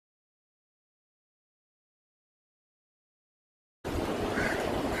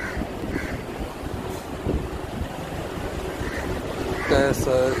There's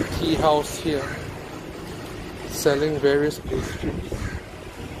a tea house here selling various pastries.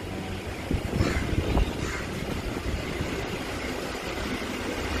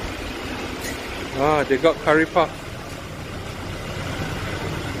 Ah, they got curry puff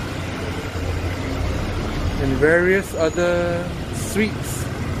and various other sweets.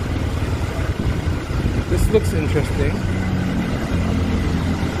 This looks interesting.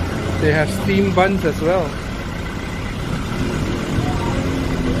 They have steamed buns as well.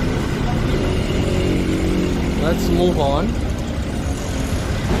 Let's move on,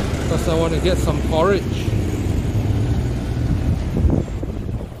 because I want to get some porridge.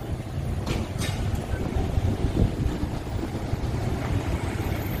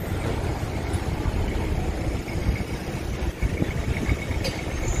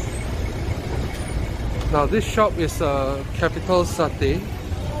 Now this shop is Capital Satay.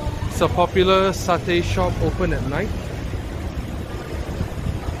 It's a popular satay shop open at night.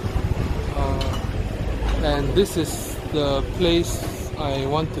 And this is the place I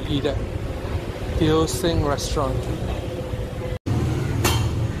want to eat at, Teochew restaurant.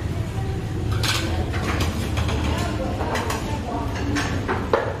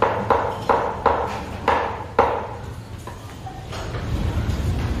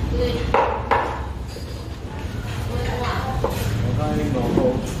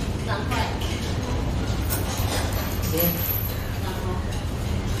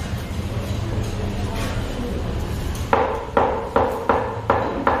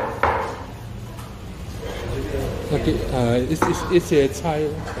 Okay, 一些菜，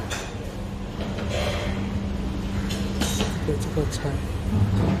这个菜。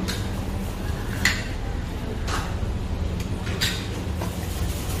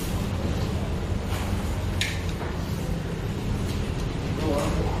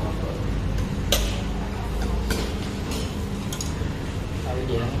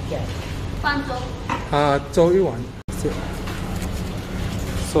粥一碗。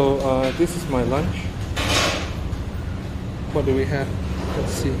So this is my lunch. What do we have?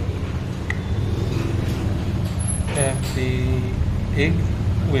 Let's see. Have the egg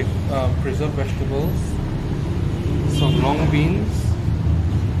with preserved vegetables, some long beans,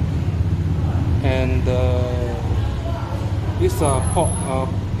 and these are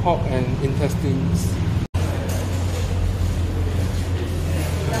pork and intestines.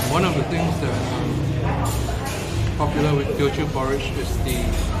 One of the things that popular with Teochew porridge is the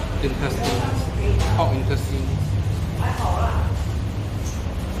intestines, pork intestines.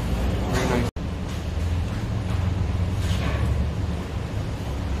 Very nice.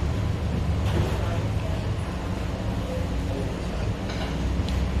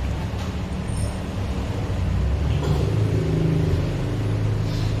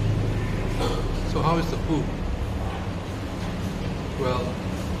 So how is the food? Well,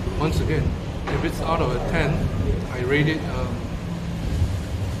 once again, if it's out of a 10, I rate it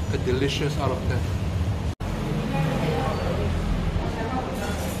a delicious out of 10.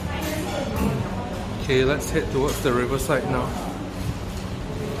 Okay, let's head towards the riverside now.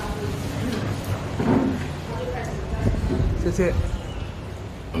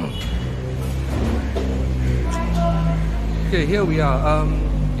 Okay, here we are.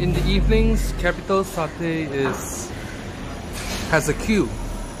 In the evenings, Capital Satay has a queue.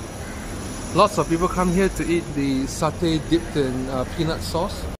 Lots of people come here to eat the satay dipped in peanut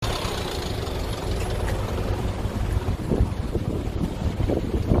sauce.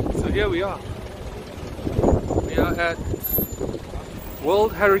 So here we are. We are at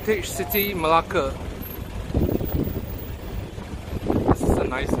World Heritage City, Malacca. This is a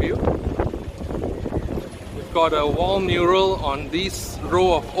nice view. We've got a wall mural on this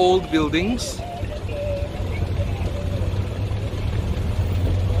row of old buildings.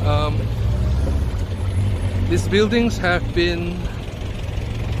 These buildings have been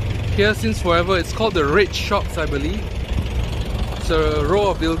here since forever. It's called the Red Shops, I believe. It's a row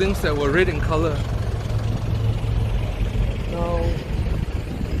of buildings that were red in color. Now,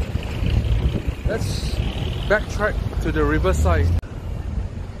 let's backtrack to the riverside.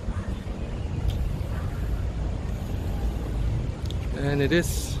 And it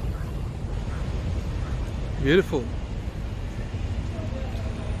is beautiful.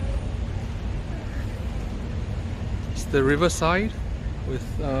 The riverside with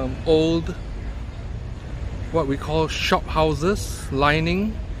old, what we call shop houses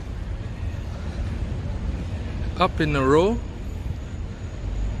lining up in a row.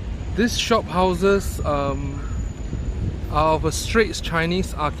 These shop houses are of a straight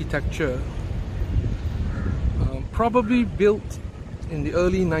Chinese architecture, probably built in the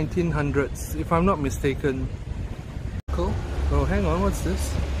early 1900s, if I'm not mistaken. Cool. Go hang on, what's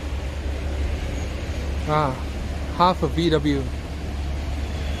this? Ah, half a VW.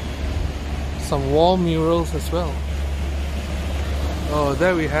 Some wall murals as well. Oh,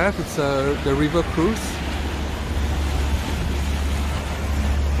 there we have, it's the river cruise.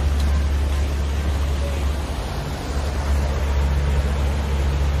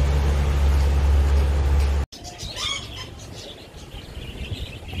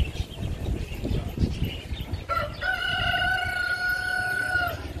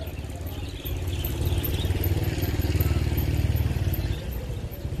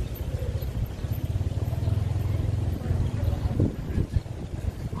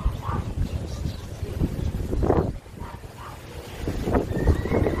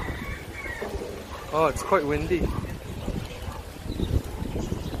 Oh, it's quite windy.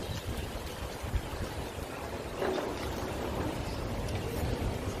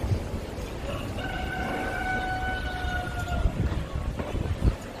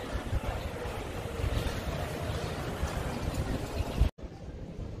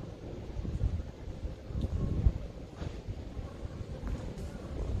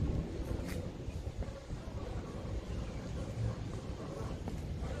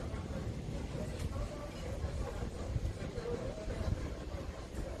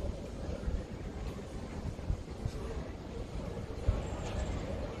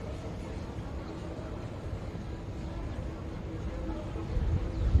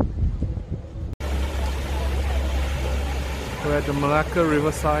 We're at the Malacca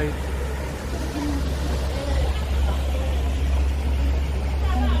Riverside.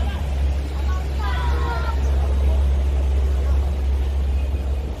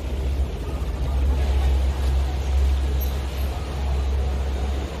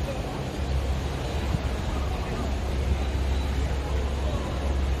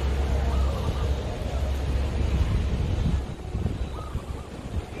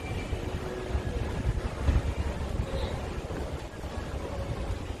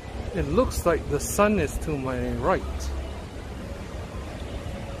 It looks like the sun is to my right.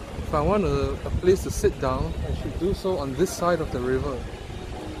 If I want a place to sit down, I should do so on this side of the river.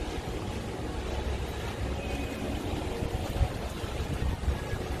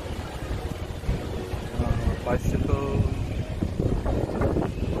 Bicycle.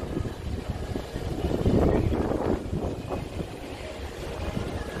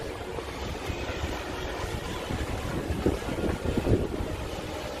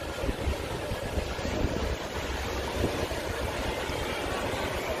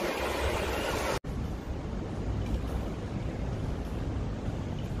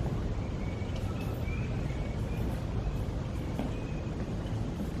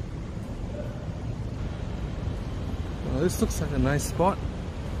 This looks like a nice spot.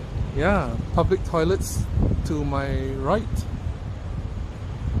 Yeah, public toilets to my right.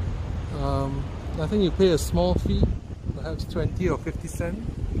 I think you pay a small fee, perhaps 20 or 50 cents.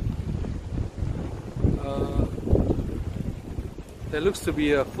 There looks to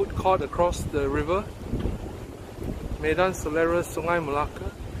be a food court across the river. Medan Solera Sungai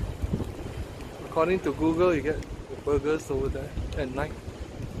Malacca. According to Google, you get burgers over there at night.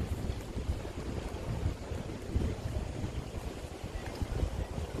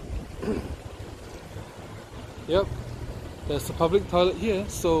 Yep, there's a public toilet here,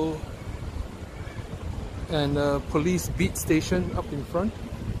 so, and a police beat station up in front.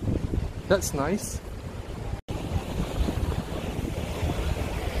 That's nice.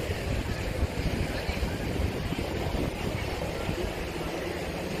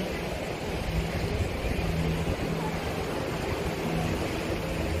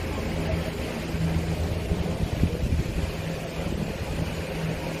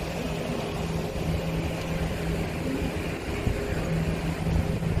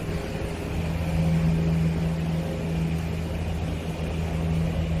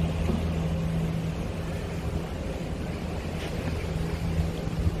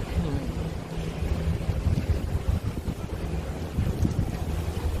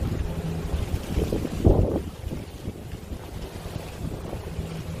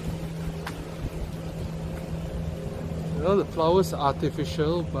 You know, the flowers are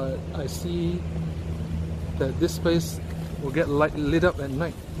artificial, but I see that this place will get lit up at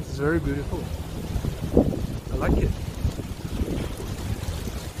night. This is very beautiful. I like it.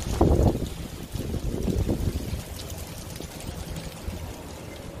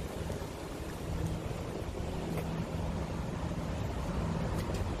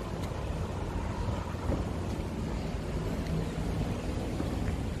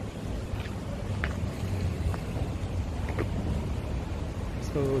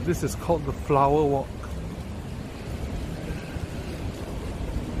 So this is called the Flower Walk.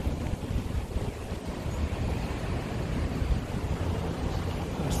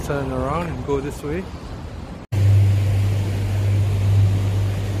 Let's turn around and go this way.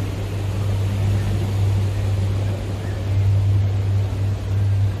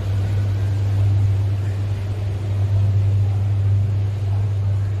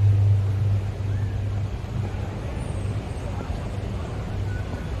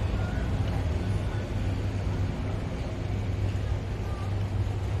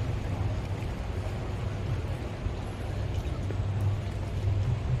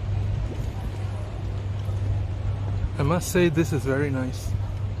 I must say this is very nice.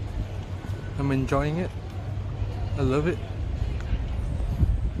 I'm enjoying it. I love it.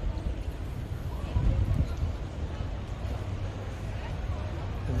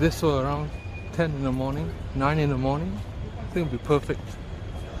 If this were around 10 in the morning, 9 in the morning, I think it would be perfect.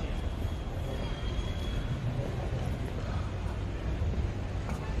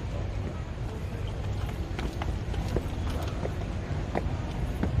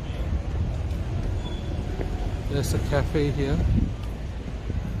 There's a cafe here.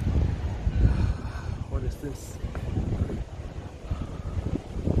 What is this?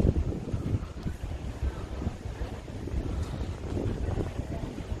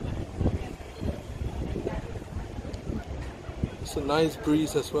 It's a nice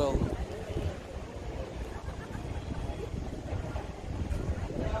breeze as well.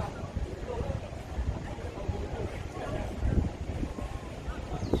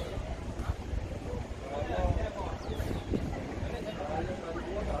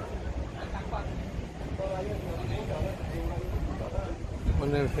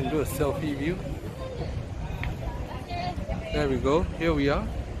 Wonder if we can do a selfie view. There we go. Here we are.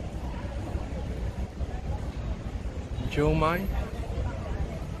 Joe Mai,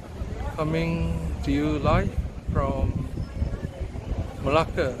 coming to you live from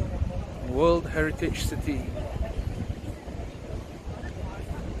Malacca, World Heritage City.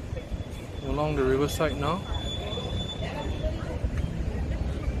 Along the riverside now.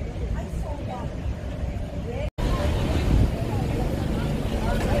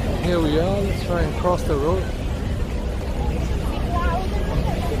 Here we are, let's try and cross the road.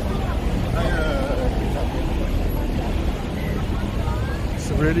 It's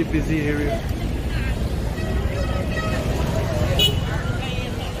a really busy area.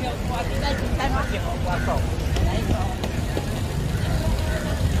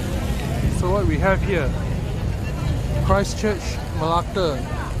 So what we have here, Christchurch, Malacca,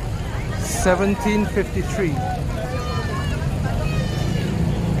 1753.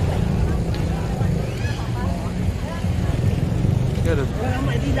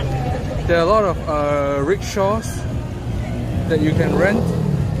 There are a lot of rickshaws that you can rent.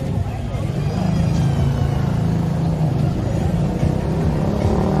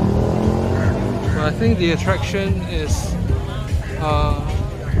 But I think the attraction is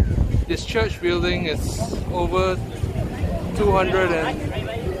this church building is over 200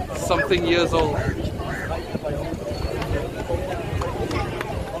 and something years old.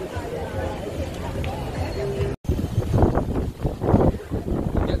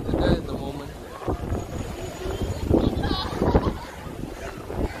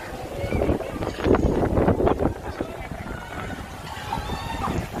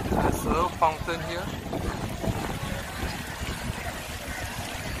 Fountain here.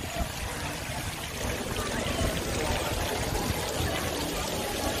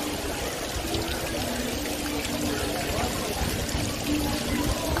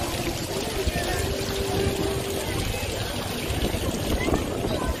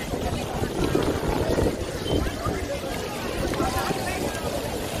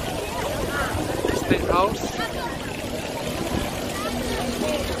 State House.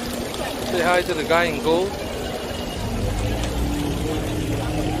 Say hi to the guy in gold.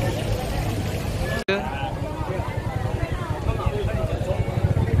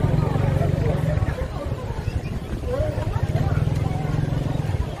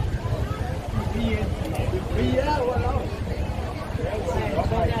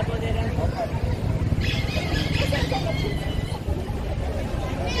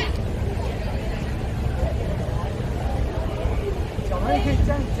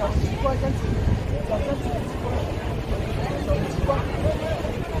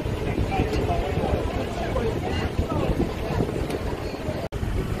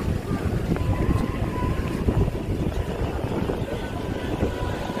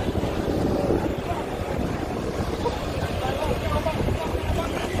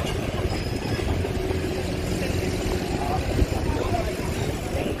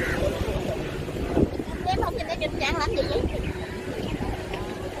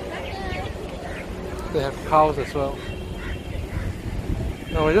 They have cows as well.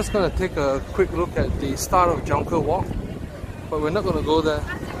 Now we're just going to take a quick look at the start of Junker Walk, but we're not going to go there.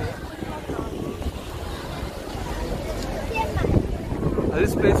 Now,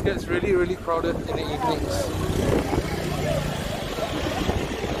 this place gets really crowded in the evenings.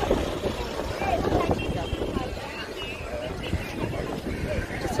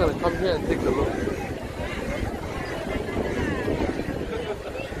 Just going to come here and take a look.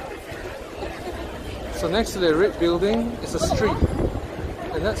 So next to the red building is a street,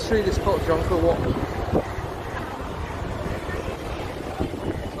 and that street is called Junker Walk.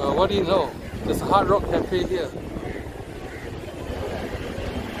 What do you know? There's a Hard Rock Cafe here.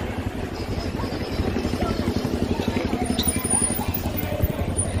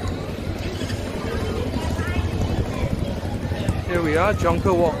 Here we are,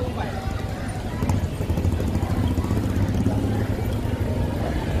 Junker Walk.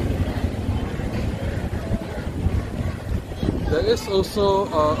 There is also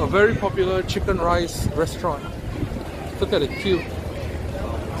a very popular chicken rice restaurant. Look at the queue.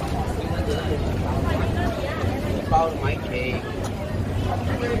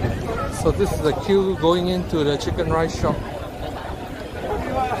 So this is the queue going into the chicken rice shop.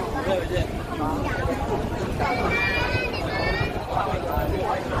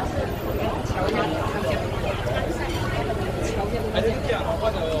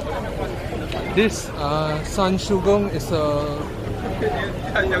 This San Shugong is a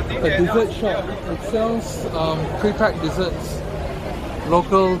dessert shop. It sells pre-packed desserts,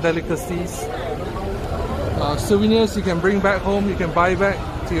 local delicacies, souvenirs you can bring back home, you can buy back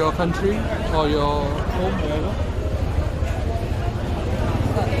to your country or your home, wherever.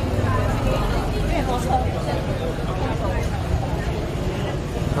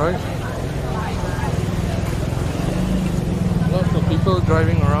 Right? Lots of people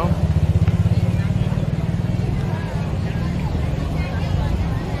driving around.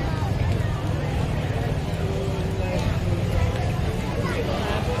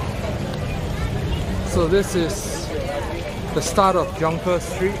 So this is the start of Junker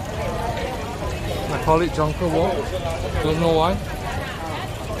Street. I call it Junker Walk. Don't know why.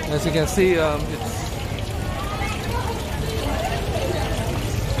 As you can see, it's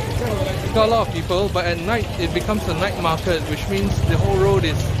got a lot of people, but at night it becomes a night market, which means the whole road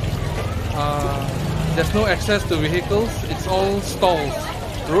is there's no access to vehicles. It's all stalls,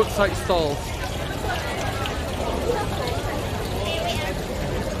 roadside stalls.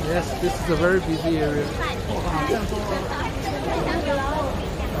 Yes, this is a very busy area.